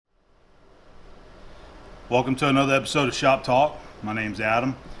Welcome to another episode of Shop Talk. My name's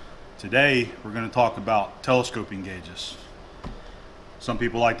Adam. Today we're going to talk about telescoping gauges. Some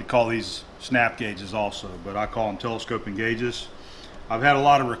people like to call these snap gauges also, but I call them telescoping gauges. I've had a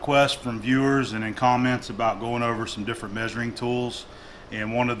lot of requests from viewers and in comments about going over some different measuring tools,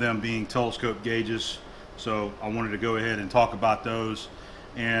 and one of them being telescope gauges. So I wanted to go ahead and talk about those.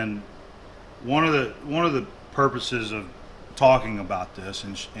 And one of the purposes of talking about this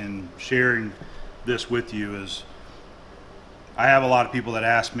and sharing this with you is I have a lot of people that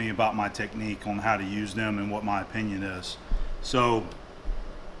ask me about my technique on how to use them and what my opinion is. So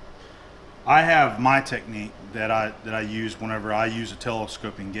I have my technique that I use whenever I use a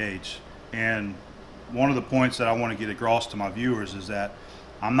telescoping gauge, and one of the points that I want to get across to my viewers is that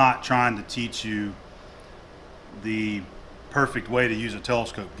I'm not trying to teach you the perfect way to use a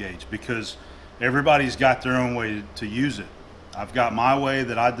telescope gauge, because everybody's got their own way to use it. I've got my way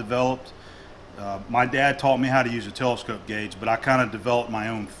that I developed. My dad taught me how to use a telescope gauge, but I kind of developed my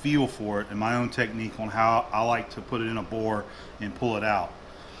own feel for it and my own technique on how I like to put it in a bore and pull it out.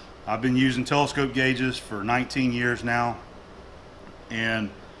 I've been using telescope gauges for 19 years now,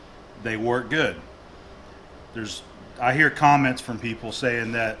 and they work good. I hear comments from people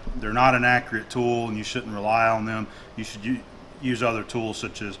saying that they're not an accurate tool and you shouldn't rely on them. You should use other tools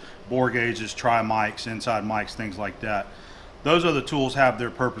such as bore gauges, tri-mics, inside mics, things like that. Those other tools have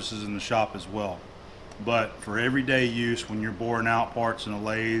their purposes in the shop as well. But for everyday use, when you're boring out parts in a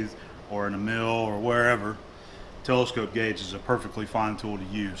lathe or in a mill or wherever, telescope gauge is a perfectly fine tool to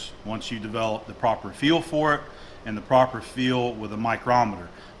use once you develop the proper feel for it and the proper feel with a micrometer.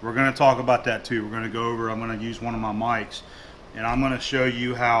 We're going to talk about that too. We're going to go over, I'm going to use one of my mics, and I'm going to show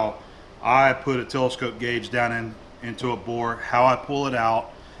you how I put a telescope gauge down into a bore, how I pull it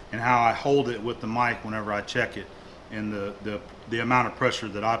out, and how I hold it with the mic whenever I check it, and the amount of pressure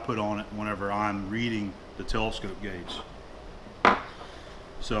that I put on it whenever I'm reading the telescope gauge.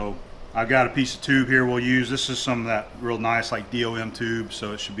 So I've got a piece of tube here we'll use. This is some of that real nice like DOM tube,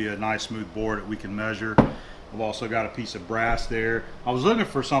 so it should be a nice smooth bore that we can measure. I've also got a piece of brass there. I was looking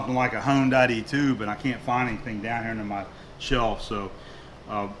for something like a honed ID tube, and I can't find anything down here in my shelf. So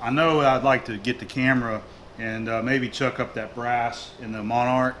I know I'd like to get the camera and maybe chuck up that brass in the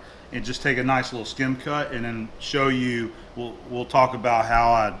Monarch and just take a nice little skim cut and then show you. We'll talk about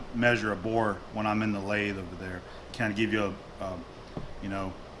how I measure a bore when I'm in the lathe over there. Kind of give you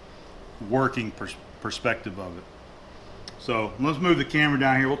a working perspective of it. So let's move the camera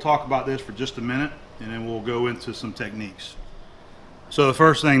down here. We'll talk about this for just a minute, and then we'll go into some techniques. So the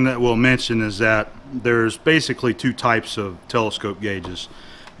first thing that we'll mention is that there's basically two types of telescope gauges,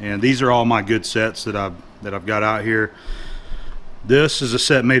 and these are all my good sets that I've got out here. This is a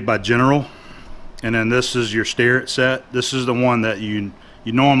set made by General, and then this is your Stare-It set. This is the one that you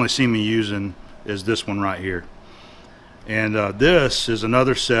normally see me using, is this one right here. And this is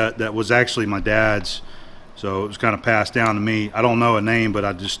another set that was actually my dad's, so it was kind of passed down to me. I don't know a name, but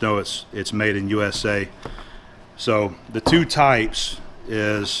I just know it's made in USA. So the two types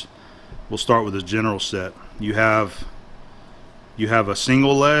is, we'll start with the General set. You have a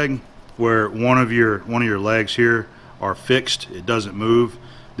single leg where one of your legs here are fixed, it doesn't move.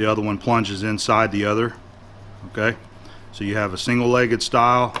 The other one plunges inside the other. Okay, so you have a single-legged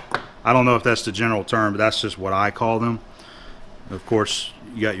style. I don't know if that's the general term, but that's just what I call them. Of course,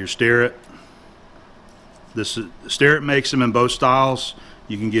 you got your Stare-It. Stare-It makes them in both styles.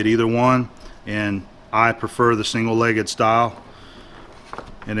 You can get either one, and I prefer the single-legged style.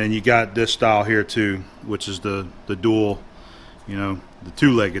 And then you got this style here too, which is the dual, the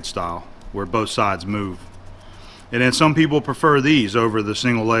two-legged style, where both sides move. And then some people prefer these over the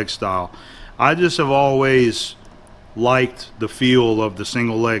single-leg style. I just have always liked the feel of the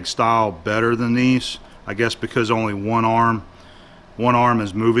single-leg style better than these. I guess because only one arm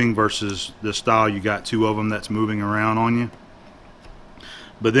is moving, versus this style you got two of them that's moving around on you.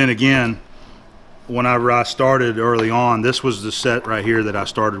 But then again, whenever I started early on, this was the set right here that I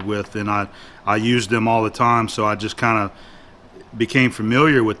started with, and I used them all the time, so I just kind of became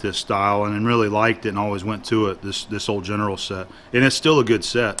familiar with this style and then really liked it and always went to it, this old General set. And it's still a good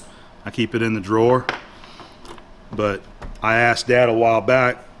set. I keep it in the drawer. But I asked Dad a while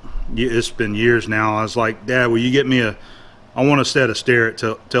back, it's been years now, I was like, Dad, will you get me I want a set of Stare-It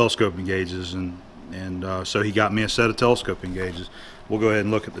telescoping gauges, and so he got me a set of telescoping gauges. We'll go ahead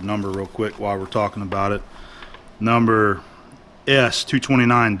and look at the number real quick while we're talking about it. Number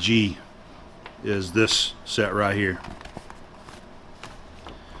S229G is this set right here.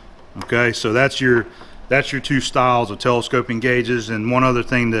 Okay, so that's your two styles of telescoping gauges. And one other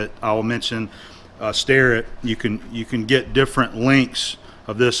thing that I'll mention, Stare-It, you can get different lengths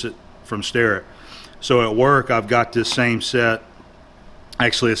of this from Stare-It. So at work, I've got this same set.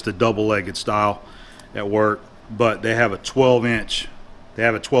 Actually, it's the double-legged style at work, but they have a 12-inch. They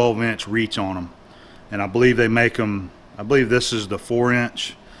have a 12-inch reach on them, and I believe they make them. I believe this is the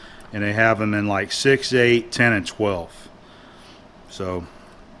 4-inch, and they have them in like 6, 8, 10, and 12. So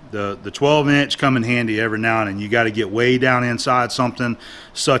the 12-inch come in handy every now and then. You got to get way down inside something,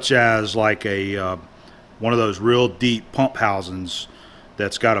 such as like a one of those real deep pump housings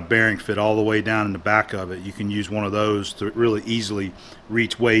that's got a bearing fit all the way down in the back of it. You can use one of those to really easily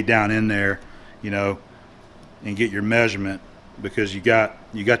reach way down in there, you know, and get your measurement, because you got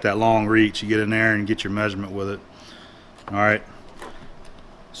that long reach. You get in there and get your measurement with it. All right,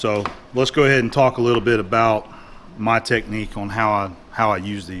 so let's go ahead and talk a little bit about my technique on how I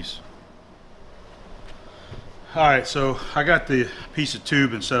use these. All right, so I got the piece of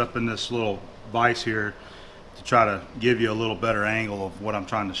tubing set up in this little vise here to try to give you a little better angle of what I'm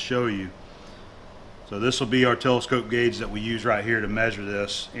trying to show you. So this will be our telescope gauge that we use right here to measure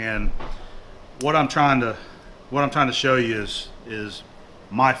this, and what I'm trying to show you is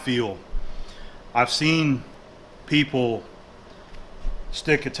my feel. I've seen people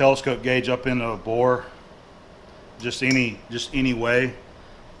stick a telescope gauge up into a bore just any way,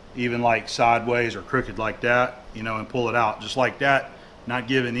 even like sideways or crooked like that, you know, and pull it out just like that, not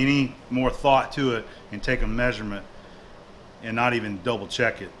giving any more thought to it, and take a measurement and not even double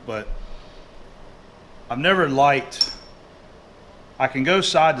check it. But I've never liked, I can go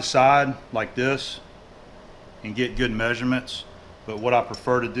side to side like this and get good measurements, but what I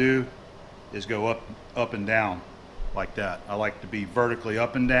prefer to do is go up and down like that. I like to be vertically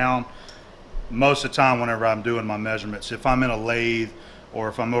up and down most of the time whenever I'm doing my measurements. If I'm in a lathe, or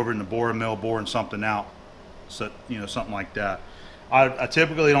if I'm over in the boring mill boring something out, so, you know, something like that. I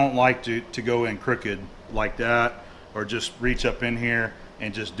typically don't like to go in crooked like that, or just reach up in here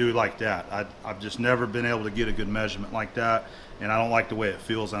and just do like that. I've just never been able to get a good measurement like that, and I don't like the way it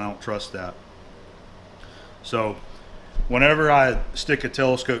feels, and I don't trust that. So whenever I stick a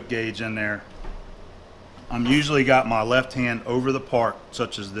telescope gauge in there, I'm usually got my left hand over the part,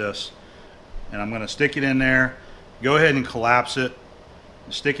 such as this, and I'm going to stick it in there, go ahead and collapse it,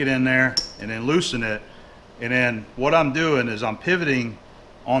 stick it in there, and then loosen it. And then what I'm doing is I'm pivoting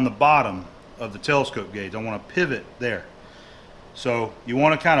on the bottom of the telescope gauge. I want to pivot there. So you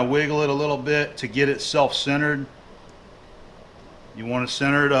want to kind of wiggle it a little bit to get it self-centered. You want to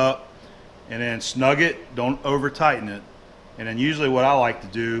center it up and then snug it, don't over tighten it. And then usually what I like to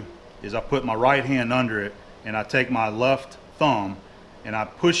do is I put my right hand under it, and I take my left thumb and I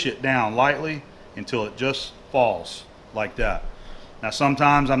push it down lightly until it just falls like that. Now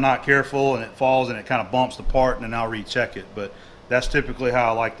sometimes I'm not careful and it falls and it kind of bumps the part, and then I'll recheck it, but that's typically how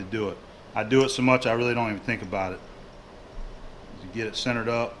I like to do it. I do it so much I really don't even think about it. To get it centered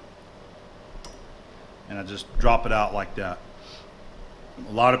up, and I just drop it out like that.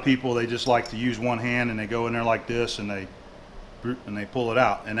 A lot of people, they just like to use one hand and they go in there like this and they pull it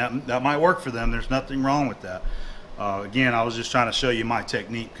out, and that might work for them. There's nothing wrong with that. Again, I was just trying to show you my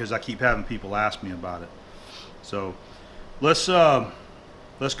technique because I keep having people ask me about it. So let's go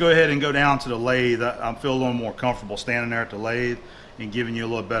ahead and go down to the lathe. I feel a little more comfortable standing there at the lathe and giving you a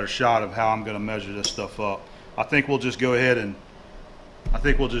little better shot of how I'm going to measure this stuff up. I think we'll just go ahead and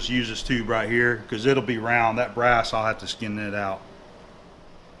we'll just use this tube right here because it'll be round. That brass, I'll have to skin it out.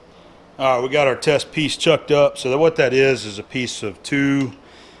 All right, we got our test piece chucked up. So what that is a piece of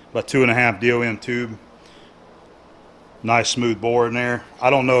about 2.5 DOM tube. Nice smooth bore in there.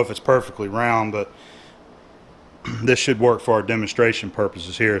 I don't know if it's perfectly round, but this should work for our demonstration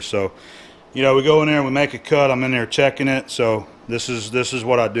purposes here. So, you know, we go in there and we make a cut. I'm in there checking it. So this is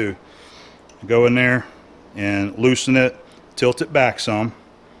what I do. I go in there and loosen it, tilt it back some.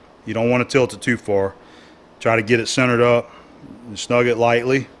 You don't want to tilt it too far. Try to get it centered up and snug it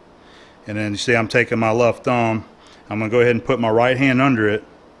lightly. And then you see I'm taking my left thumb. I'm going to go ahead and put my right hand under it.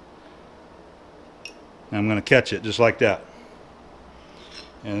 And I'm going to catch it just like that.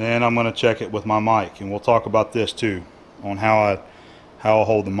 And then I'm going to check it with my mic, and we'll talk about this too, on how I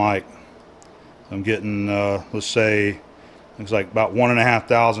hold the mic. I'm getting, let's say, looks like about 1.5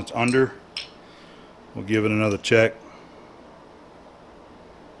 thousandths under. We'll give it another check.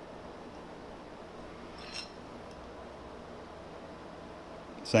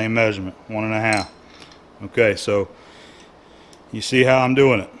 Same measurement, 1.5. Okay, so you see how I'm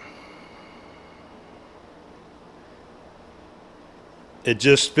doing it. It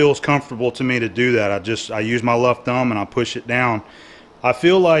just feels comfortable to me to do that. I use my left thumb and I push it down. I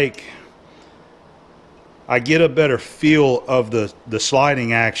feel like I get a better feel of the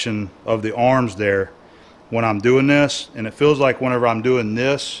sliding action of the arms there when I'm doing this, and it feels like whenever I'm doing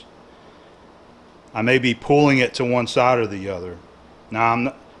this, I may be pulling it to one side or the other.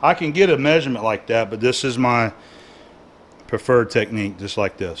 Now I can get a measurement like that, but this is my preferred technique, just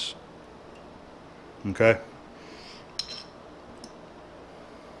like this. Okay.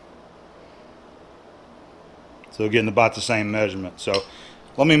 So getting about the same measurement. So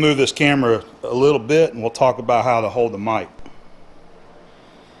let me move this camera a little bit and we'll talk about how to hold the mic.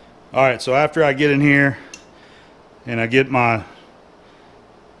 Alright, so after I get in here and I get my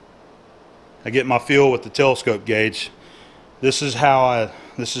feel with the telescope gauge, this is how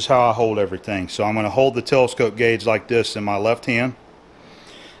I hold everything. So I'm going to hold the telescope gauge like this in my left hand,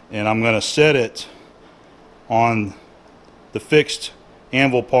 and I'm going to set it on the fixed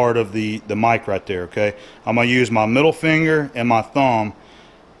anvil part of the mic right there. Okay, I'm going to use my middle finger and my thumb,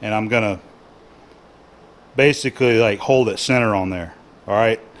 and I'm going to basically like hold it center on there. All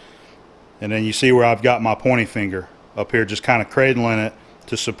right, and then you see where I've got my pointing finger up here, just kind of cradling it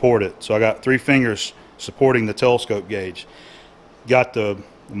to support it. So I got 3 fingers supporting the telescope gauge. Got the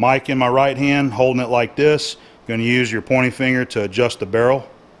mic in my right hand, holding it like this. Going to use your pointing finger to adjust the barrel,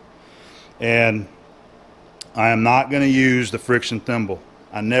 and I am not going to use the friction thimble.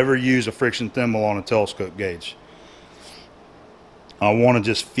 I never use a friction thimble on a telescope gauge. I want to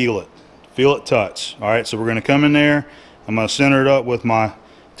just feel it touch. All right, so we're going to come in there. I'm going to center it up with my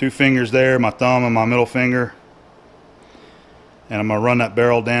 2 fingers there, my thumb and my middle finger, and I'm going to run that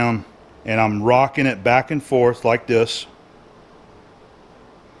barrel down, and I'm rocking it back and forth like this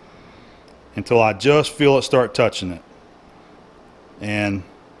until I just feel it start touching it. And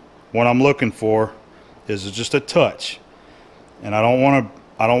what I'm looking for is just a touch, and I don't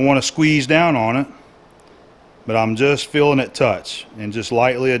want to squeeze down on it, but I'm just feeling it touch and just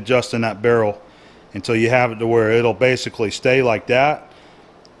lightly adjusting that barrel until you have it to where it'll basically stay like that,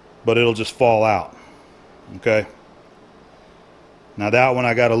 but it'll just fall out. Okay, now that one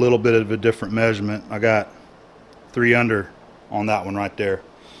I got a little bit of a different measurement. I got 3 under on that one right there,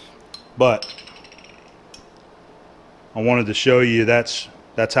 but I wanted to show you that's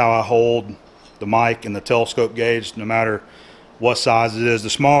how I hold the mic and the telescope gauge, no matter what size it is.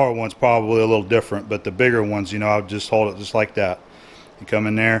 The smaller one's probably a little different, but the bigger ones, you know, I'll just hold it just like that. You come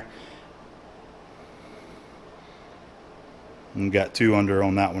in there and got 2 under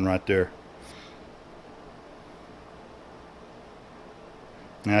on that one right there.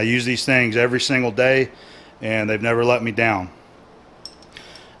 Now I use these things every single day, and they've never let me down.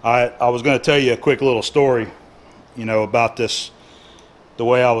 I was going to tell you a quick little story, you know, about this, the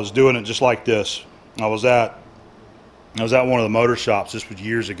way I was doing it, just like this. I was at one of the motor shops. This was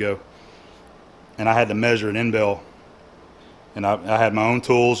years ago, and I had to measure an end bell, and I had my own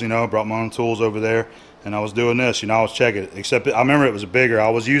tools, you know, brought my own tools over there, and I was doing this, you know, I was checking it, except I remember it was bigger. I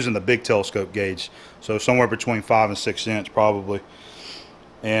was using the big telescope gauge, so somewhere between 5 and 6 inch probably,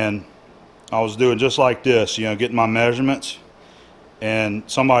 and I was doing just like this, you know, getting my measurements, and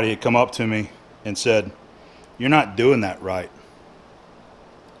somebody had come up to me and said, "You're not doing that right."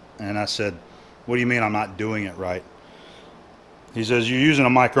 And I said, "What do you mean I'm not doing it right?" He says, "You're using a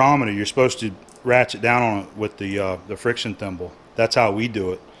micrometer. You're supposed to ratchet down on it with the friction thimble. That's how we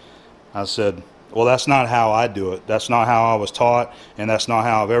do it." I said, "Well, that's not how I do it. That's not how I was taught, and that's not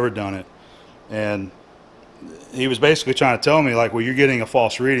how I've ever done it." And he was basically trying to tell me, like, well, you're getting a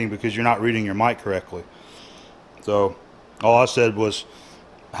false reading because you're not reading your mic correctly. So all I said was,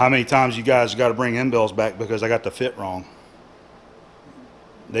 "How many times you guys got to bring end bells back because I got the fit wrong?"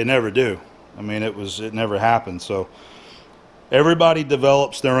 They never do. I mean, it never happened. So everybody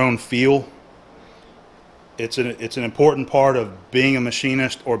develops their own feel. It's an important part of being a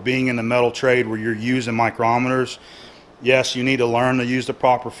machinist or being in the metal trade where you're using micrometers. Yes, you need to learn to use the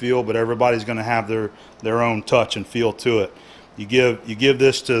proper feel, but everybody's going to have their own touch and feel to it. You give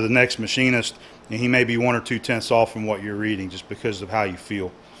this to the next machinist, and he may be 1 or 2 tenths off from what you're reading just because of how you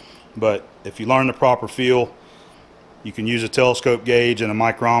feel. But if you learn the proper feel, you can use a telescope gauge and a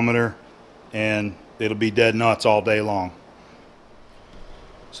micrometer, and it'll be dead nuts all day long.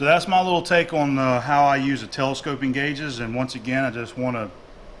 So that's my little take on how I use the telescoping gauges. And once again, I just want to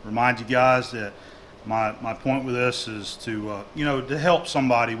remind you guys that my point with this is to you know, to help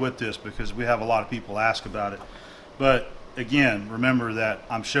somebody with this, because we have a lot of people ask about it. But again, remember that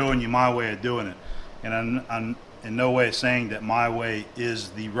I'm showing you my way of doing it, and I'm in no way saying that my way is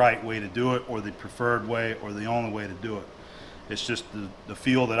the right way to do it, or the preferred way, or the only way to do it. It's just the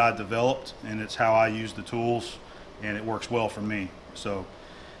feel that I developed, and it's how I use the tools, and it works well for me. So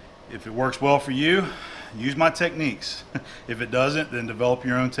if it works well for you, use my techniques. If it doesn't, then develop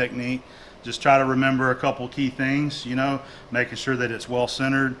your own technique. Just try to remember a couple key things, you know, making sure that it's well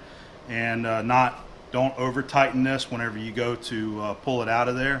centered, and don't over tighten this whenever you go to pull it out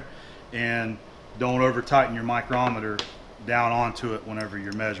of there. And don't over tighten your micrometer down onto it whenever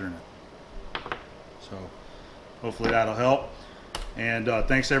you're measuring it. So hopefully that'll help. And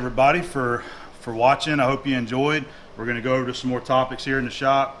thanks everybody for watching. I hope you enjoyed. We're going to go over to some more topics here in the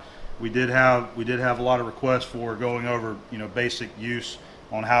shop. We did have a lot of requests for going over, you know, basic use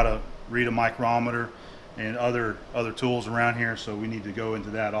on how to read a micrometer and other tools around here, so we need to go into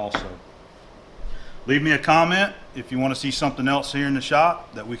that also. Leave me a comment if you want to see something else here in the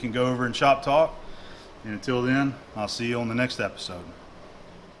shop that we can go over in Shop Talk. And until then, I'll see you on the next episode.